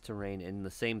quickest terrain and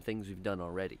the same things we've done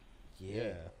already.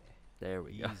 Yeah. There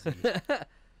we go. Easy.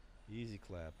 Easy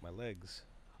clap. My legs.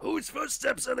 Whose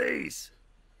footsteps are these?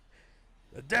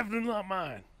 They're definitely not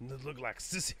mine. They look like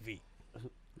sissy feet.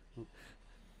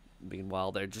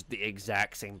 Meanwhile, they're just the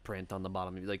exact same print on the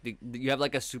bottom. Like you have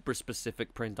like a super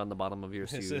specific print on the bottom of your It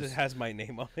shoes. has my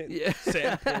name on it. Yeah.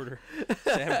 Sam Porter.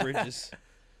 Sam Bridges.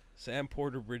 Sam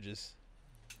Porter Bridges.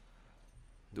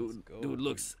 Let's Dude, go. dude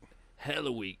looks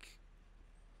hella weak.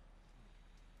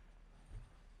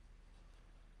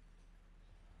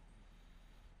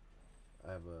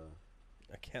 I have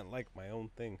a. I can't like my own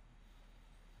thing.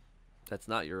 That's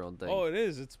not your own thing. Oh, it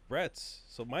is. It's Brett's.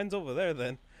 So mine's over there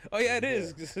then. Oh yeah, it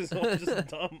is. This is all just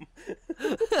dumb.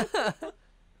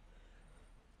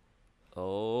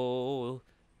 Oh,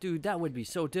 dude, that would be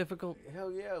so difficult.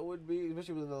 Hell yeah, it would be,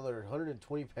 especially with another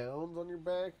 120 pounds on your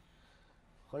back.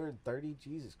 130,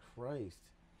 Jesus Christ.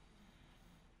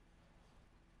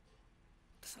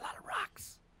 There's a lot of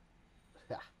rocks.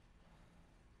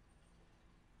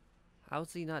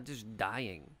 How's he not just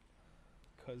dying?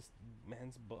 Cause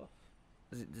man's buff.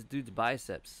 This dude's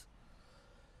biceps.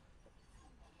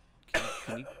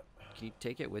 Can you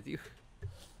take it with you?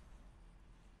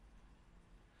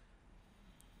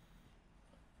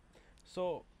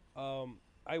 So,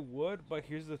 I would, but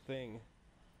here's the thing.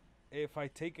 If I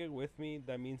take it with me,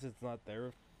 that means it's not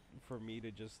there for me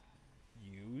to just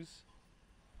use.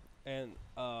 And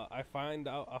I found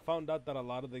out that a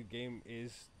lot of the game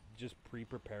is just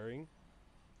pre-preparing.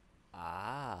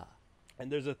 Ah.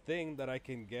 And there's a thing that I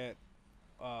can get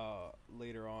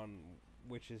later on,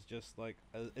 which is just like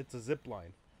it's a zip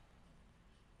line.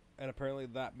 And apparently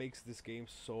that makes this game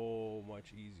so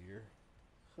much easier.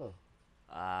 Huh.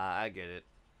 I get it.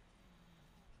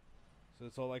 So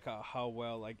it's all like how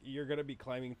well, like, you're gonna be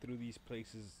climbing through these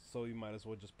places, so you might as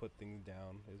well just put things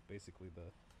down. Is basically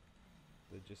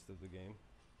the gist of the game.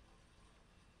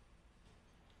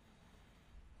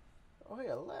 Oh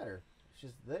yeah, a ladder. It's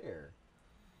just there.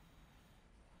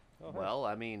 Oh, Well,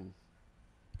 I mean,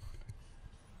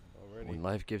 already. when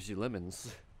life gives you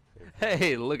lemons.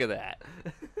 Hey, look at that.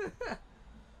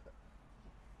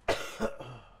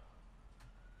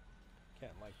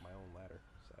 Can't like my own ladder.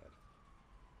 Sad.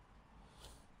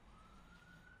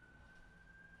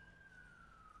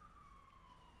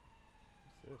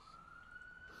 What's this?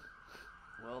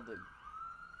 Well,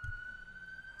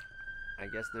 I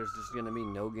guess there's just gonna be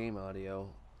no game audio.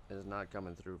 It's not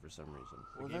coming through for some reason.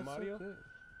 The game that's audio? okay.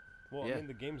 Well, Yeah. I mean,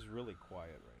 the game's really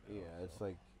quiet right now. Yeah, it's so.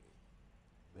 like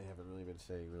they haven't really been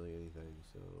saying really anything,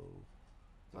 so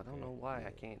I don't Okay. know why I Yeah.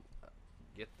 can't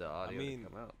get the audio mean- to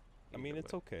come out. I mean, either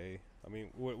it's way. okay. I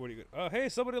mean, what are you? Oh, hey,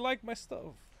 somebody liked my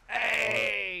stuff.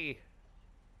 Hey!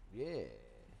 yeah.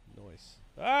 Noise.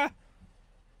 Ah.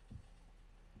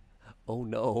 Oh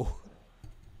no.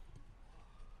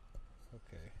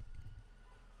 Okay.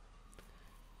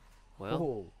 Well,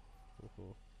 Oh,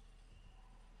 Cool.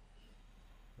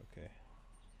 Okay.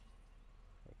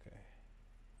 Okay.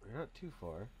 we're not too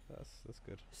far. That's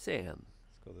good. Sam.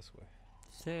 Let's go this way.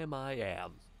 Sam, I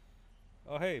am.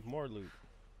 Oh, hey, more loot.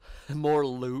 More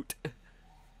loot.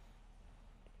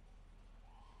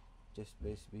 Just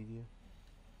base media.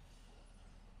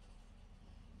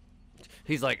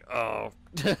 He's like, oh.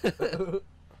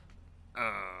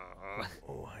 Oh,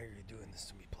 why are you doing this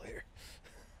to me, player?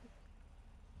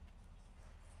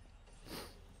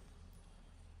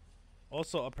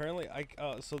 Also, apparently,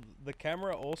 so the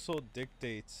camera also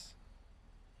dictates,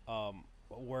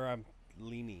 where I'm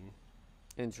leaning.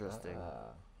 Interesting.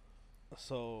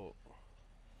 So,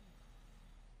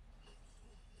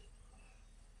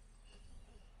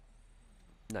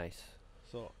 Nice.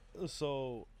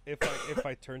 so if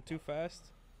I turn too fast,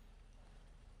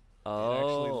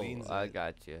 Oh, leans I it.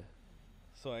 got you.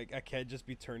 so I can't just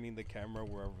be turning the camera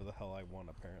wherever the hell I want,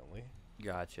 apparently.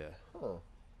 Gotcha. Huh.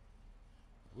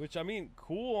 Which, I mean,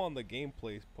 cool on the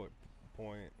gameplay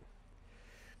point.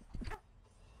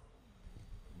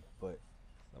 But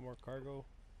No more cargo.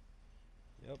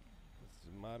 Yep.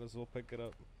 Might as well pick it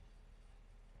up.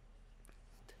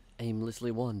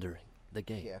 Aimlessly wandering the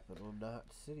game. capital not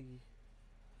city.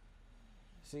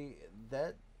 See,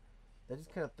 that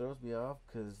just kind of throws me off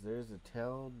because there's a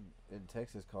town in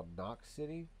Texas called Knox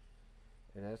City,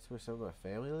 and that's where some of my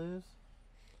family lives.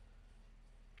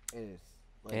 And it's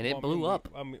like, And it I blew mean, up.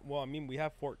 I mean, we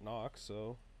have Fort Knox,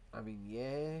 so. I mean,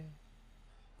 yeah,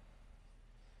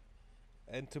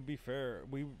 And to be fair,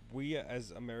 we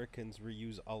as Americans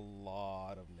reuse a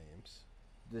lot of names.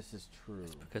 this is true.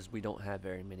 Because we don't have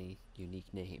very many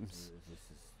unique names. This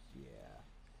is, yeah,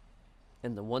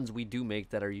 And the ones we do make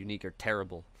that are unique are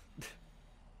terrible.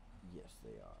 yes,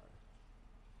 they are.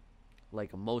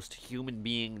 Like most human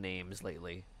being names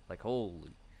lately. Like,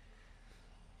 holy.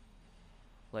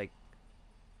 Like,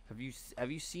 have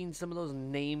you seen some of those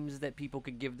names that people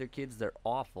could give their kids? They're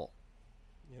awful.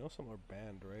 You know, some are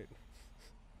banned, right?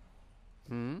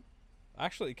 Hmm?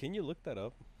 Actually, can you look that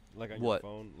up? Like on What?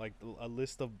 your phone, like a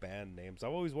list of banned names.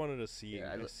 I've always wanted to see,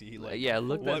 like, yeah,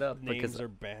 look what that up names because are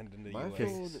banned in the My U.S.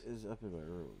 phone is up in my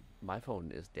room. my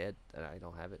phone is dead and I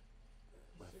don't have it.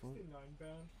 My phone. 69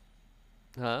 band.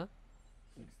 Huh?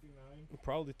 69.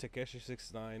 Probably Takeshi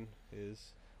 69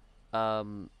 is.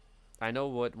 I know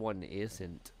what one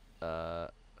isn't.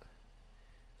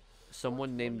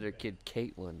 Someone named their kid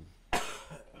Caitlin. Can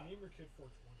you name your kid 420?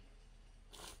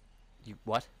 You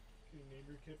what? Can you name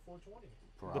your kid 420?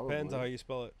 Depends on how you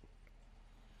spell it.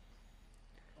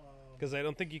 Because I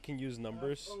don't think you can use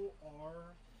numbers.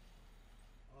 FOR.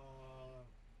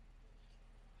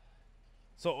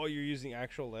 So, oh, you're using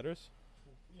actual letters?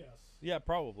 Yes. Yeah,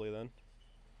 probably then.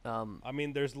 I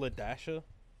mean, there's Ladasha.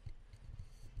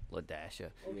 Ladasha.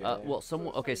 Yeah. Well,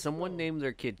 someone. So it's Okay, like someone spelled. named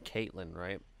their kid Caitlin,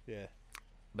 right? Yeah.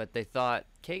 But they thought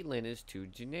Caitlin is too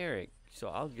generic, so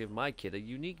I'll give my kid a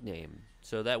unique name,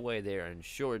 so that way they are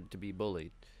ensured to be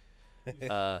bullied.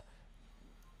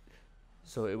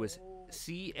 So it was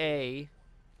CAVIII,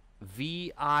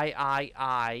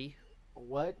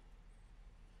 What?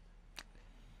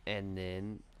 and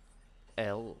then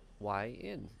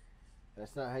LYN.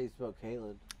 That's not how you spell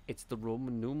Caitlin. It's the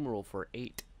Roman numeral for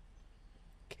 8.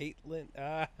 Caitlin.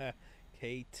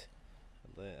 Kate.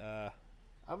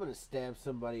 I'm gonna stab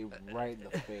somebody right in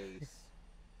the face.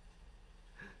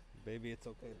 Baby, it's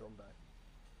okay. Don't die.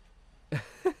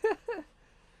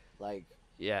 Like,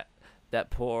 Yeah, that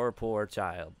poor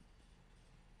child.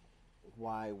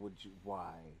 why would you?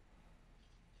 Why?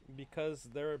 Because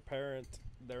they're a parent,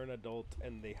 they're an adult,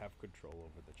 and they have control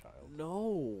over the child.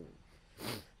 No.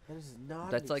 That is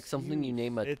not. That's an like something you excuse.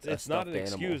 name a It's stuffed not an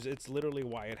animal. excuse. It's literally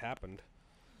why it happened.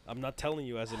 I'm not telling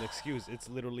you as an excuse. It's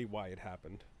literally why it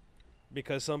happened.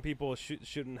 Because some people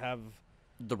shouldn't have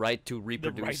The right to the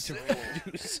reproduce. right to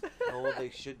reproduce, No, they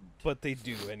shouldn't. but they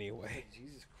do anyway.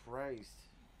 Jesus Christ.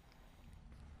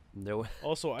 No,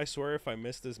 Also, I swear if I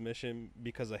miss this mission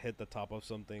because I hit the top of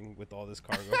something with all this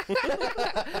cargo.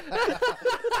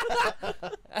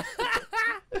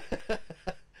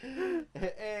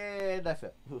 And I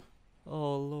fell.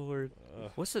 oh Lord.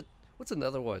 What's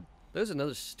another one? There's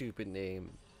another stupid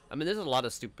name. I mean, there's a lot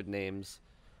of stupid names.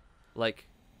 Like,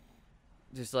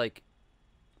 just like,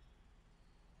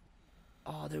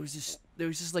 oh, there was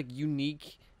this like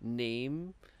unique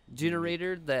name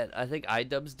generator that I think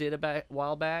iDubbbz did a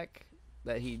while back,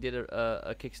 that he did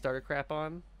a Kickstarter crap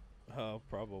on, Oh,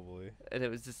 probably. and it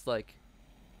was just like,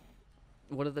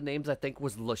 one of the names I think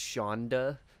was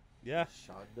LaShonda. Yeah.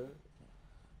 Shonda?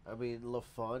 I mean,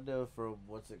 LaFonda from,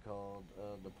 what's it called?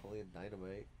 Napoleon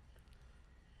Dynamite.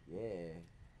 Yeah.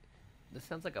 This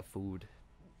sounds like a food.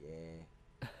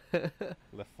 Yeah.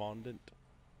 Le fondant.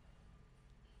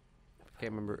 I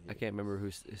can't remember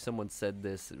who. Someone said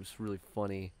this. It was really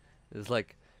funny. It was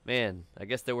like, man, I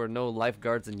guess there were no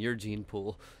lifeguards in your gene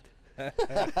pool.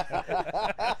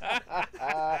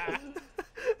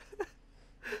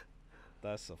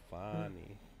 That's so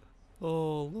funny.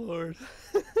 Oh Lord.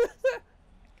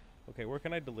 Okay, where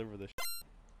can I deliver this?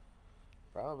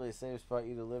 Probably the same spot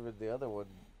you delivered the other one.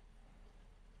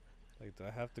 Like, do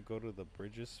I have to go to the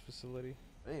Bridges facility?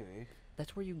 Maybe.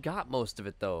 That's where you got most of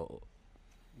it, though.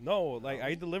 No, like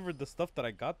I delivered the stuff that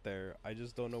I got there. I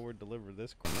just don't know where to deliver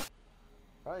this crap.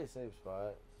 Probably the same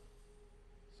spot.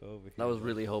 So over here. I was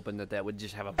really hoping that would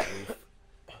just have a proof.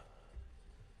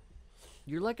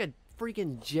 You're like a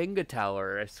freaking Jenga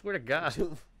tower. I swear to God.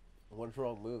 One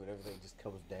wrong move and everything just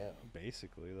comes down.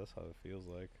 Basically, that's how it feels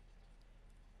like.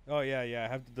 Oh yeah, I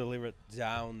have to deliver it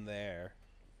down there.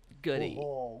 Goody.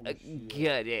 Oh, A shit.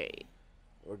 goody.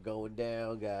 We're going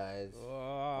down, guys.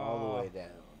 All the way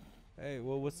down. Hey,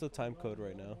 well, what's the time code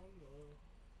right now?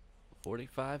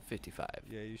 45:55.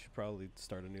 Yeah, you should probably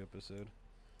start a new episode.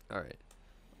 All right.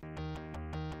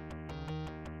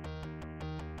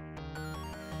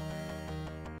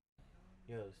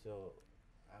 Yo, so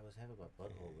I was having my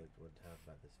butthole licked one time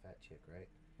by this fat chick, right?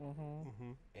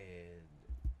 Mm-hmm. And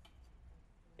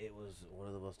it was one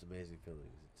of the most amazing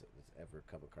feelings it's ever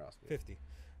come across me. 50.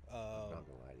 I'm not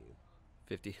gonna lie to you.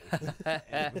 50.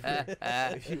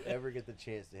 If you ever get the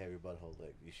chance to have your butthole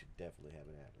licked, you should definitely have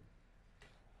it happen.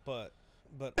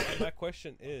 But my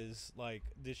question is, like,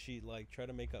 did she like try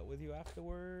to make up with you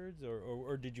afterwards,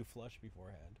 or did you flush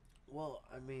beforehand? Well,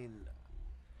 I mean,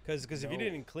 Because if you No.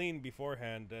 didn't clean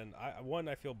beforehand, then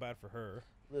I feel bad for her,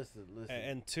 listen.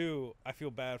 and two, I feel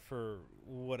bad for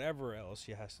whatever else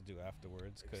she has to do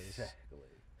afterwards. Because Exactly.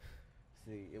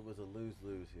 See, it was a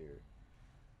lose-lose here.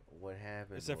 What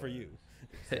happened? Except for was- you.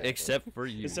 Exactly. Except for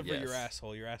you. except for your yes.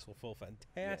 asshole, your ass will feel Yes,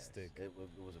 fantastic. it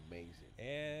was amazing.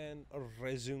 And a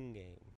resume game.